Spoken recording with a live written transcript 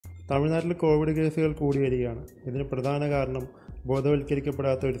തമിഴ്നാട്ടിൽ കോവിഡ് കേസുകൾ കൂടി വരികയാണ്. ഇതിന് പ്രധാന കാരണം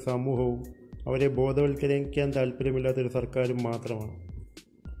ബോധവൽക്കരിക്കപ്പെടാത്ത ഒരു സമൂഹവും അവരെ ബോധവൽക്കരിക്കാൻ താല്പര്യമില്ലാത്തൊരു സർക്കാരും മാത്രമാണ്.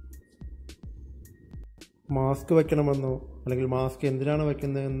 മാസ്ക് വയ്ക്കണമെന്നോ അല്ലെങ്കിൽ മാസ്ക് എന്തിനാണ്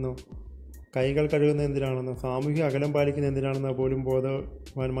വയ്ക്കുന്നതെന്നോ കൈകൾ കഴുകുന്നത് എന്തിനാണെന്നോ സാമൂഹിക അകലം പാലിക്കുന്നത് എന്തിനാണെന്നോ പോലും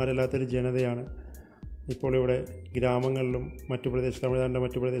ബോധവാന്മാരല്ലാത്തൊരു ജനതയാണ് ഇപ്പോൾ ഇവിടെ ഗ്രാമങ്ങളിലും തമിഴ്നാടിൻ്റെ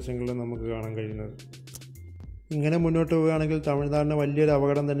മറ്റു പ്രദേശങ്ങളിലും നമുക്ക് കാണാൻ കഴിയുന്നത്. ഇങ്ങനെ മുന്നോട്ട് പോവുകയാണെങ്കിൽ തമിഴ്നാടിന് വലിയൊരു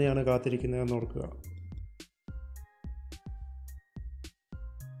അപകടം തന്നെയാണ് കാത്തിരിക്കുന്നതെന്ന് ഓർക്കുക.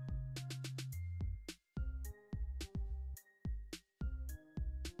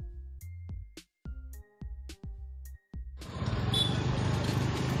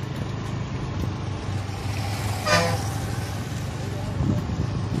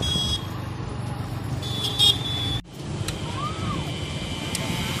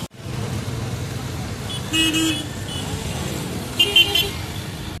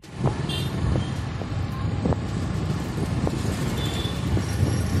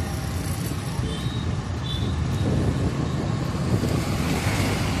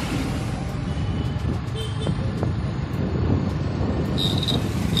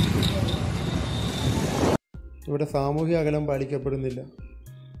 ഇവിടെ സാമൂഹിക അകലം പാലിക്കപ്പെടുന്നില്ല,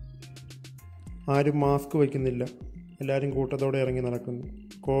 ആരും മാസ്ക് വയ്ക്കുന്നില്ല, എല്ലാവരും കൂട്ടത്തോടെ ഇറങ്ങി നടക്കുന്നു.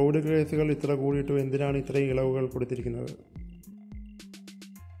 കോവിഡ് കേസുകൾ ഇത്ര കൂടിയിട്ടും എന്തിനാണ് ഇത്രയും ഇളവുകൾ കൊടുത്തിരിക്കുന്നത്?